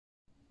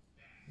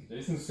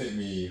Jason sent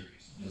me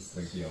this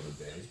like the other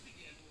day,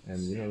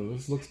 and you know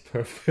this looks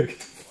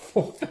perfect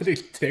for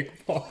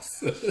deck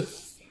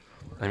boxes.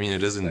 I mean,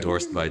 it is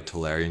endorsed by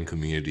Tolarian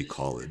Community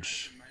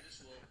College.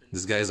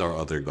 This guy is our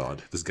other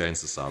god. This guy in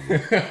Sasabo.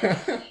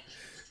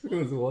 It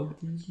was 1,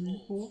 2,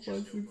 3, 4, 5,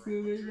 6,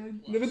 7, 8,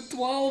 9, 11,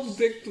 12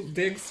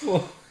 decks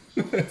for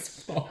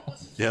this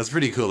box. Yeah, it's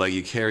pretty cool. Like,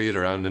 you carry it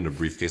around in a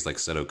briefcase like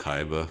Seto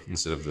Kaiba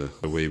instead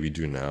of the way we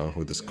do now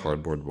with this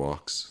cardboard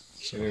box.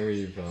 So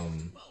we've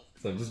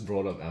so I've just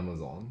brought up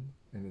Amazon,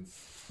 and it's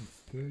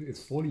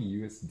 40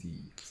 USD.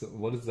 So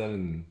what is that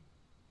in?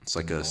 It's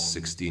like a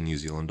 60 New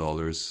Zealand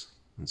dollars.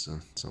 It's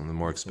on the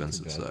more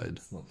expensive side.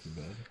 It's not too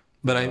bad.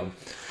 But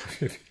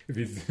if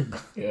you zoom,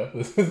 yeah,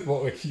 this is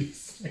what we're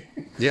using.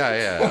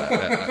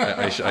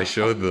 Yeah. I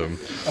showed them.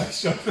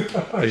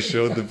 I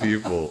showed the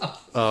people.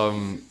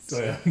 So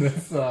yeah,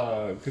 this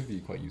could be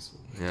quite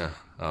useful. Yeah,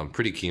 I'm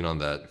pretty keen on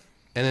that.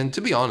 And then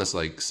to be honest,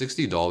 like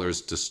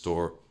 $60 to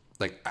store,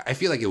 like I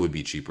feel like it would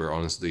be cheaper,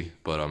 honestly.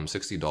 But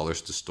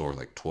 $60 to store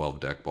like 12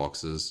 deck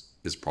boxes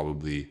is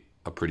probably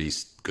a pretty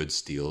good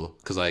steal.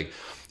 Because like,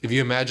 if you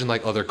imagine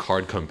like other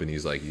card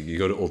companies, like you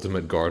go to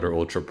Ultimate Guard or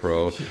Ultra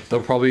Pro,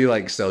 they'll probably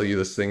like sell you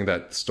this thing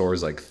that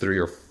stores like 3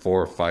 or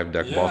 4 or 5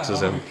 deck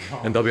boxes, and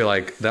they'll be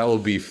like, that will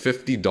be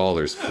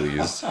 $50,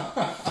 please.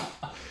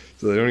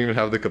 So they don't even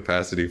have the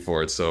capacity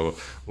for it. So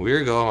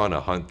we're going on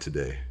a hunt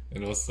today.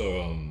 And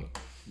also,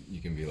 you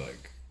can be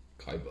like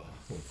Kaiba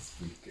with this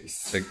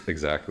briefcase.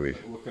 Exactly.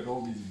 Look at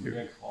all these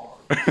weird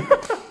cards.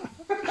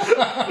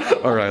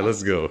 All right,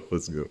 let's go.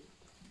 Let's go.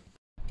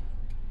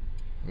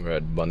 We're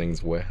at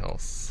Bunnings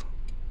Warehouse.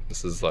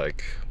 This is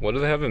like, what do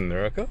they have in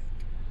America?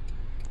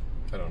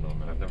 I don't know,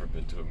 man. I've never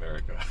been to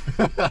America.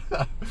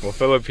 Well,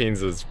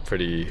 Philippines is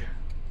pretty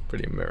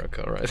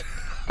America, right?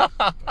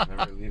 I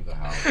never leave the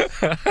house.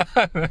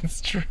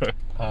 That's true.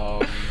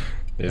 I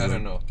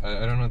don't know.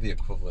 I don't know the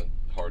equivalent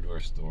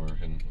hardware store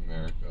in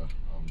America.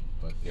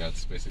 But yeah,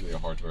 it's basically a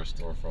hardware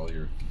store for all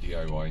your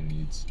DIY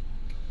needs.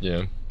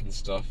 Yeah. And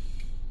stuff.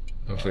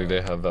 Hopefully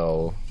they have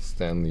our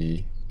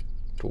Stanley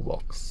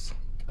toolbox.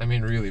 I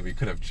mean, really, we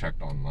could have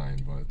checked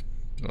online, but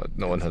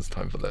no one has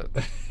time for that.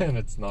 and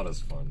it's not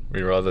as fun.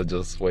 We'd rather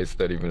just waste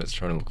 30 minutes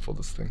trying to look for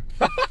this thing.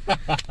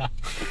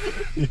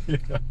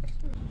 Yeah.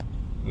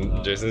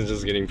 Jason's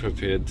just getting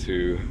prepared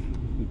to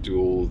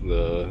duel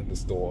the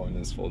store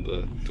owners for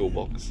the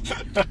toolbox.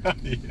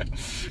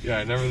 Yeah,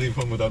 I never leave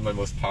home without my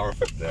most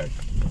powerful deck.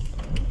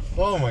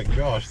 Oh my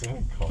gosh, so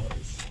many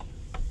cards.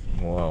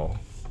 Wow.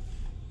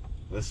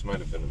 This might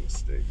have been a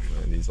mistake.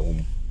 And these all...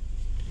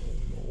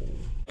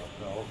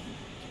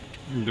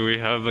 Do we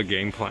have a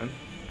game plan?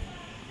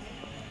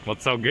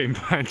 What's our game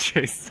plan,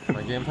 Chase?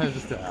 My game plan is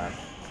just to act.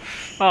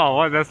 Oh,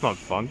 well, that's not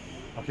fun.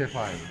 Okay,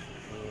 fine.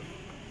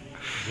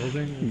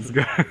 Building. Let's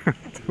go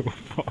to a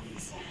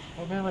box.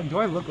 Oh man, like, do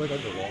I look like I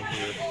belong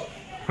here?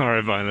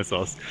 Alright, fine, let's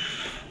ask.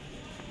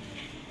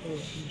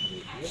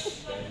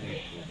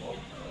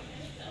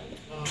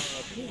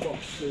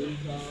 Toolboxes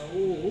are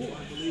all, I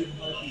believe,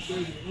 if you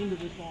go to the end of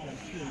this aisle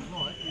to the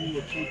right, all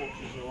the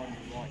toolboxes are on the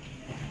right.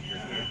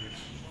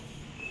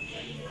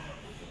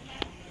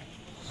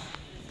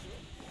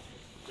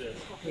 Yeah,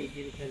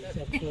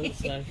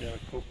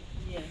 cool.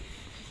 Yeah.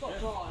 It's not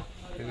dry.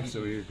 Okay,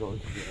 so you're going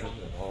to the end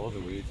and all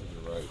the way to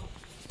the right.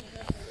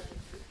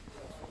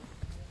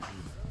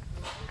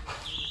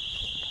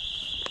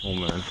 Oh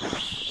man. And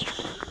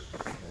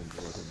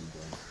what have you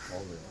done? All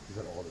the way. You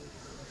got all the way.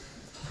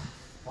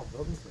 Oh,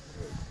 buildings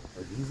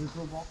are these the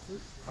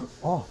toolboxes?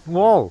 Oh,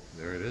 whoa!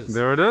 There it is.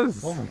 There it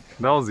is. Oh my God.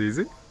 That was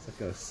easy. It's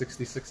like a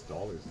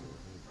 $66.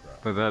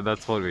 But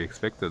that's what we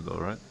expected though,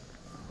 right?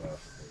 Yeah.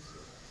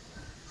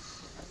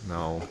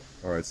 No.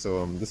 Alright,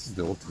 so this is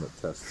the ultimate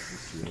test.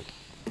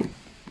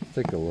 Let's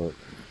take a look.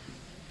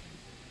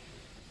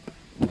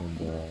 And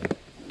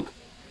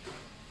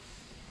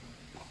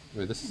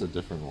wait, this is a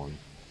different one.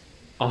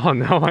 Oh,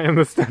 now I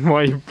understand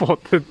why you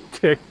bought the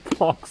deck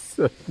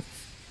boxes.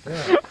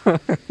 Yeah.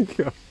 God.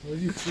 What do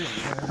you think,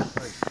 man?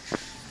 Like,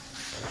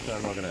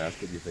 I'm not gonna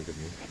ask what you think of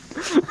me.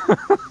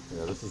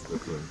 Yeah, this is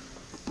different.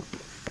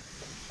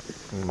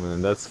 Oh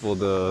man, that's for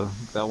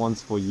that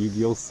one's for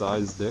Yu-Gi-Oh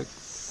size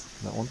decks.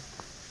 That one.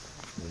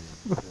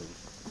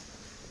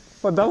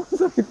 But that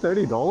was only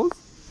 $30?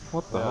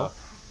 What the hell?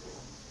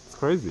 It's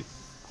crazy.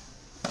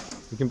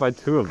 You can buy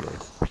 2 of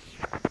those.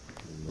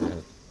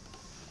 Man.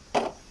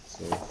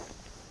 So,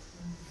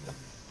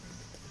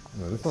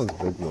 Oh, this one's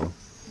big though.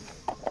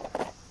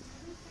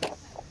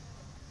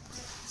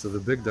 so the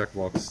big deck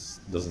box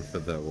doesn't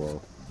fit that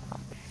well,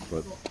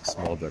 but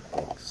small deck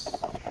box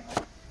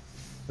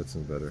fits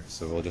in better.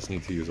 So we'll just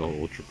need to use all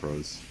Ultra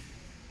Pros.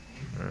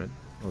 Alright,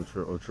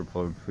 Ultra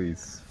Pro,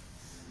 please.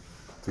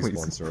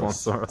 Please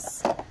sponsor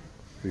us.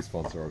 Please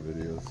sponsor our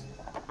videos.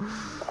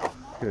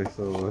 Okay,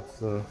 so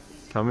let's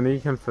How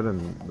many can fit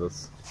in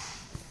this?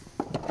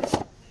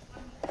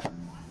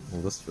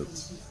 well, this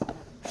fits.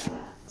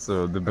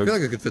 So the I big... feel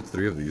like I could fit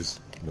 3 of these.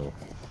 No.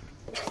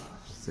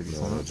 Six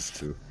No, no, just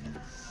 2.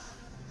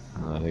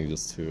 No, I think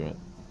just 2, right?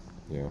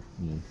 Yeah.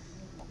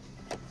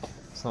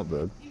 It's not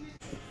bad.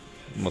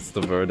 What's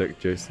the verdict,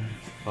 Jason?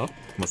 Huh?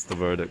 What's the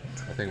verdict?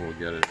 I think we'll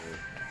get it.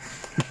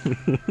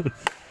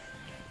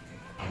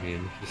 I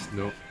mean, just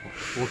no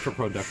Ultra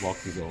Pro deck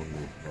boxes only,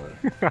 but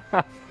that's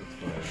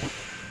fine.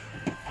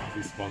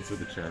 Please sponsor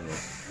the channel.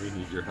 We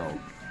need your help.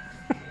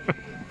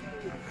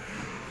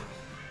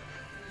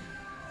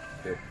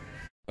 Okay.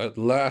 At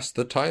last,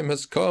 the time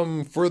has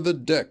come for the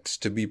decks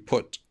to be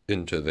put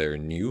into their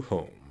new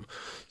home.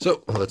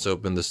 So let's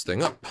open this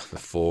thing up. The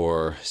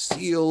 4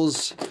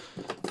 seals,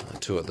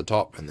 2 at the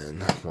top, and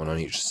then 1 on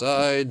each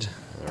side.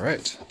 All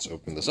right, let's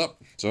open this up.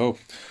 So,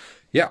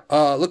 yeah,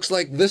 looks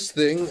like this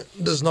thing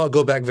does not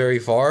go back very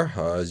far.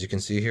 As you can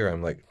see here,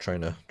 I'm like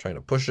trying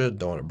to push it,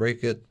 don't want to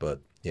break it, but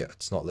yeah,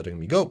 it's not letting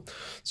me go.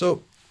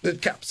 So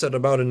it caps at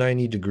about a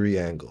 90-degree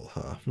angle.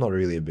 Not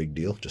really a big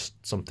deal,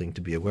 just something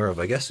to be aware of,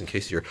 I guess, in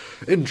case you're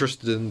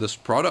interested in this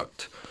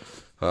product.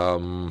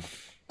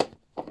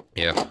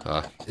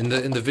 Yeah, in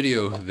the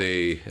video,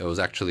 it was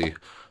actually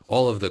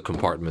all of the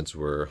compartments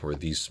were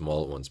these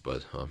small ones,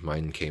 but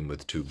mine came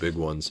with 2 big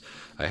ones.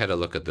 I had a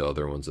look at the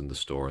other ones in the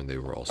store, and they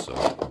were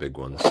also big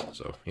ones.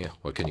 So yeah,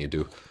 what can you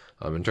do?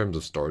 In terms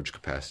of storage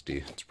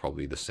capacity, it's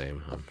probably the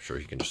same. I'm sure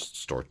you can just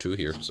store 2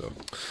 here, so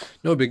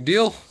no big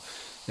deal.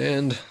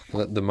 And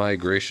let the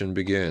migration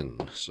begin.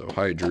 So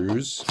hi,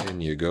 Drews,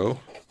 in you go.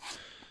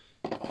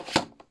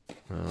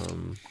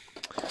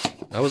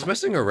 I was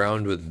messing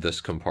around with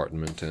this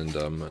compartment, and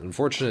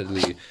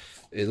unfortunately,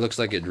 it looks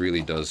like it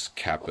really does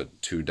cap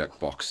at 2 deck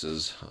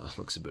boxes.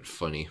 Looks a bit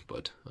funny,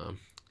 but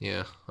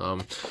yeah.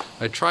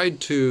 I tried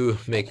to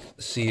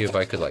see if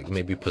I could like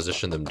maybe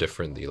position them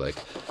differently. Like,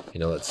 you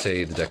know, let's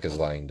say the deck is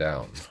lying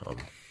down.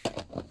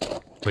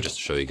 But just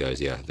to show you guys,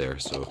 yeah, there.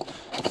 So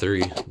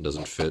 3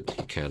 doesn't fit.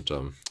 You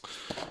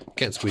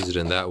can't squeeze it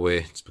in that way.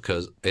 It's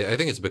because I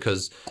think it's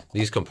because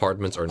these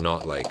compartments are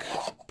not like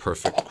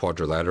perfect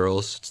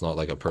quadrilaterals. It's not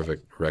like a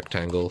perfect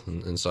rectangle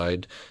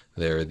inside.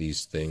 There are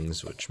these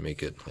things which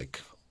make it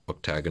like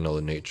octagonal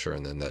in nature,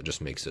 and then that just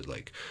makes it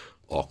like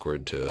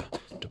awkward to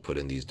put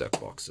in these deck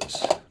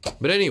boxes.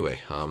 But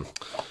anyway,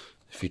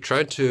 if you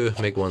try to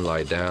make one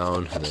lie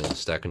down and then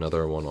stack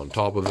another one on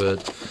top of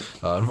it,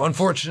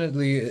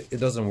 unfortunately it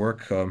doesn't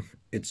work.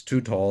 It's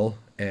too tall,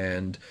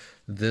 and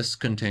this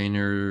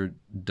container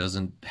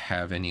doesn't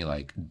have any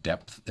like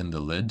depth in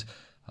the lid.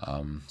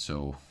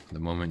 So the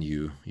moment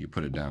you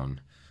put it down,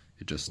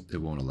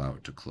 it won't allow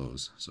it to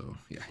close. So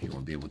yeah, you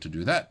won't be able to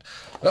do that.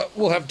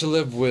 We'll have to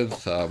live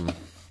with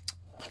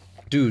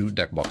 2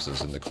 deck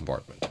boxes in the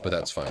compartment, but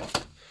that's fine.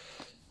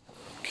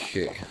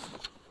 Okay,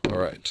 all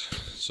right.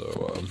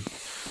 So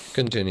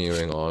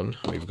continuing on,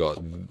 we've got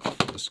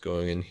this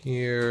going in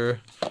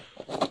here.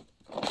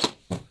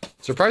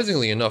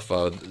 Surprisingly enough,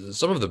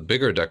 some of the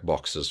bigger deck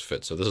boxes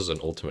fit. So this is an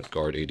Ultimate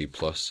Guard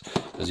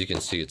 80+. As you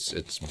can see,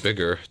 it's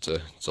bigger.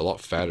 It's a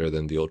lot fatter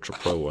than the Ultra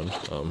Pro one.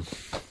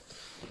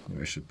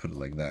 Maybe I should put it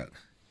like that.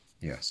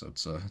 Yeah, so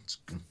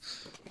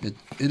it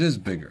is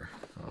bigger.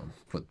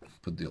 Put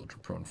the Ultra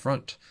Pro in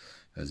front.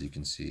 As you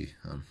can see,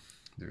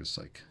 there's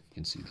like, you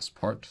can see this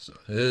part, so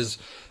it is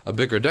a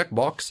bigger deck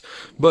box.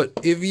 But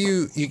if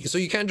so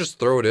you can't just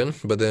throw it in,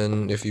 but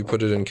then if you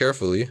put it in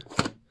carefully,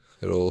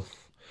 it'll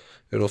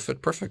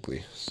fit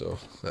perfectly. So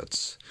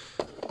that's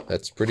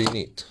pretty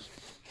neat.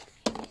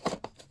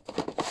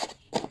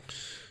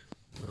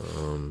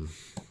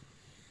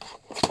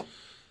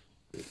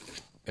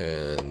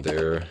 And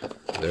there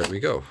we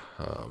go.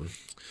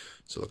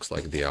 So it looks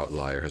like the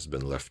outlier has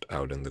been left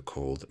out in the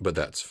cold, but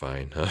that's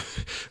fine.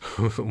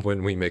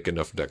 When we make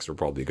enough decks, we're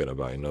probably going to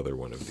buy another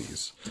one of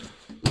these.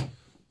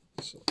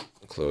 So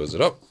close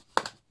it up.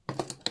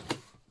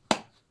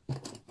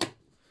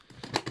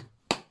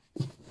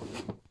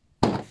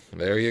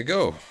 There you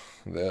go.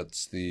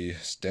 That's the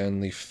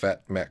Stanley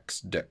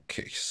Fatmax deck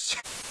case.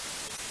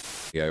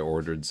 I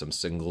ordered some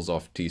singles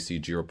off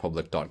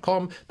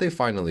TCGRepublic.com. They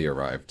finally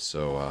arrived.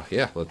 So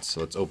yeah, let's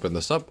open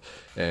this up,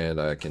 and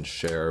I can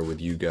share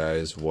with you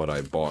guys what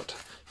I bought.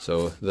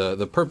 So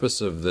the purpose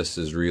of this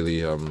is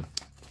really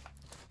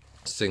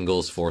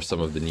singles for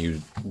some of the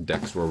new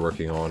decks we're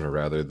working on, or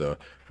rather the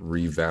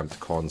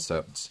revamped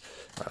concepts.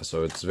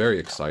 So it's very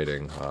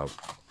exciting.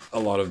 A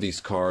lot of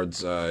these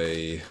cards,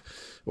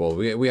 well,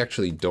 we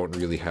actually don't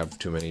really have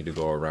too many to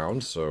go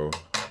around. So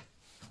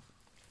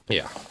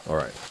yeah, all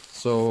right.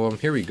 So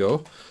here we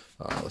go.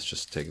 Let's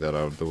just take that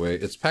out of the way.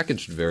 It's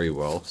packaged very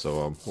well,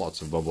 so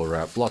lots of bubble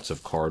wrap, lots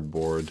of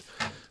cardboard.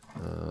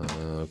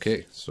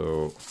 Okay,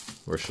 so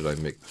where should I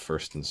make the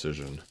first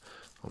incision?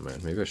 Oh man,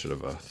 maybe I should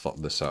have thought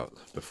this out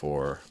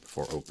before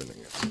opening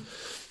it.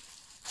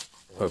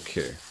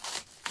 Okay,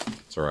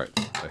 it's all right.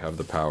 I have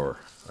the power.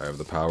 I have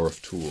the power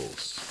of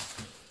tools.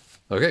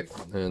 Okay,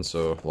 and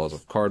so lots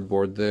of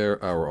cardboard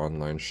there. Our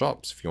online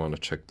shops, if you want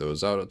to check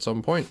those out at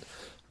some point.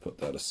 Put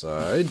that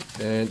aside,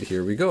 and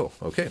here we go.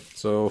 Okay,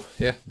 so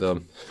yeah,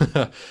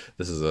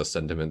 this is a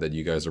sentiment that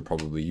you guys are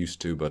probably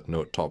used to, but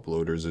no top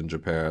loaders in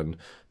Japan.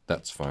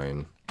 That's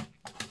fine.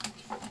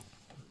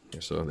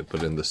 So they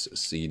put in this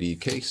CD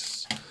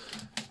case,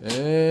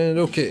 and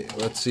okay,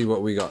 let's see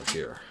what we got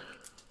here.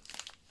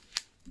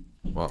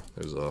 Wow,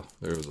 there's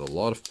a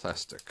lot of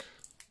plastic.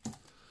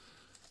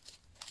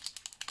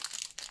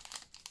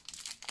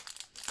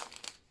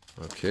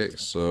 Okay,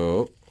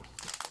 so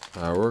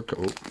our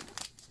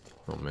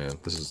oh man,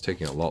 this is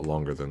taking a lot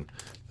longer than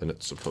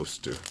it's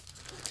supposed to.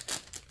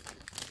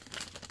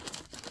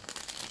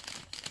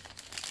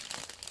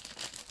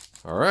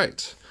 All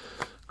right,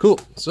 cool.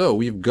 So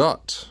we've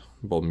got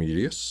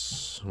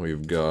Balmedius,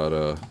 we've got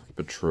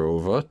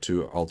Petrova,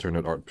 2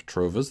 alternate art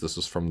Petrovas. This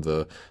is from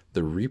the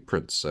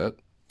reprint set.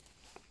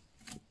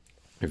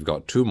 We've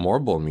got 2 more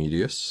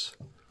Balmedius.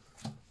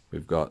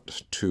 We've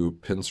got 2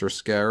 Pincer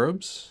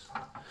Scarabs.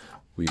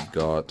 We've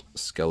got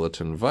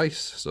Skeleton Vice,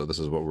 so this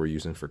is what we're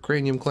using for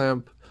Cranium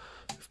Clamp.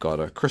 We've got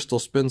a Crystal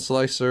Spin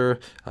Slicer.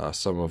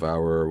 Some of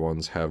our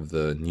ones have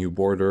the new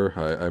border.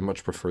 I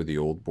much prefer the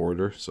old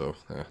border, so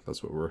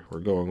that's what we're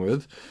going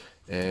with.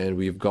 And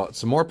we've got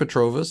some more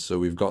Petrovas, so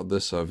we've got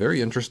this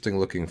very interesting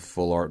looking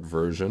full art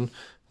version.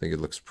 I think it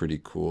looks pretty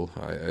cool.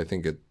 I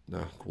think it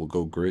will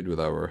go great with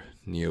our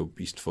Neo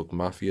Beastfolk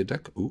Mafia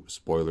deck. Ooh,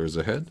 spoilers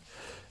ahead.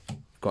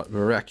 Got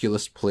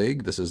Miraculous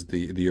Plague. This is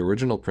the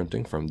original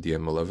printing from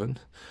DM11.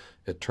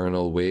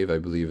 Eternal Wave, I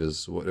believe,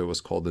 is what it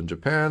was called in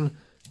Japan.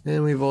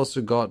 And we've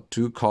also got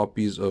 2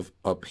 copies of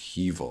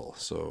Upheaval.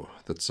 So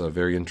that's a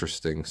very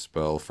interesting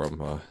spell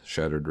from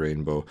Shattered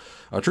Rainbow.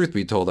 Truth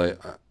be told, I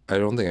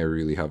don't think I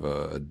really have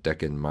a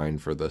deck in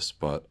mind for this,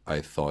 but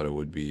I thought it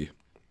would be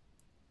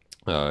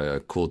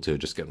cool to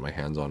just get my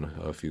hands on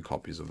a few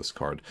copies of this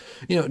card.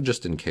 You know,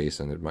 just in case,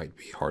 and it might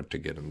be hard to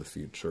get in the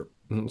future.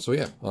 So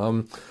yeah,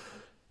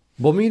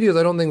 Balmedius,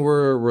 I don't think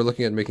we're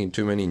looking at making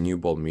too many new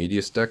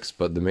Balmedius decks,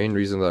 but the main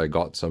reason that I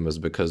got some is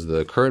because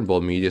the current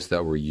Balmedius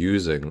that we're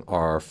using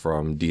are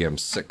from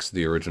DM6,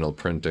 the original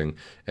printing,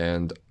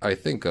 and I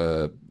think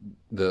the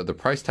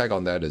price tag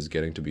on that is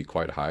getting to be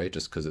quite high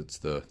just because it's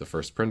the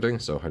first printing,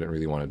 so I didn't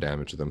really want to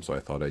damage them, so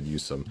I thought I'd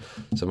use some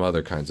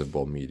other kinds of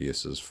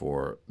Balmediuses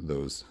for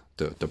those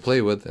to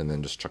play with, and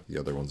then just chuck the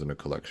other ones in a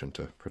collection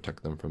to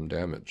protect them from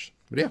damage.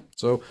 But yeah,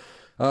 so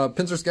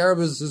Pincer Scarab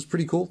is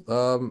pretty cool.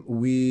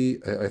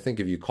 I think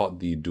if you caught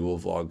the Duel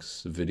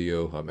Vlogs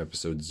video,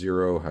 episode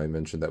 0, I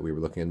mentioned that we were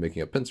looking at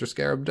making a Pincer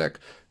Scarab deck.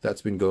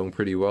 That's been going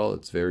pretty well.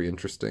 It's very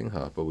interesting,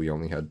 but we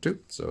only had 2,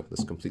 so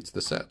this completes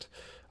the set.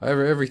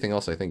 However, everything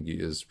else I think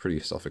is pretty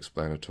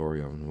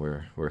self-explanatory on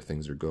where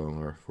things are going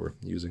or if we're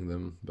using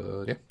them.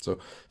 But yeah, so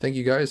thank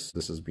you guys.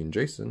 This has been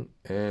Jason,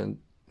 and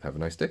have a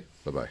nice day.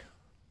 Bye-bye.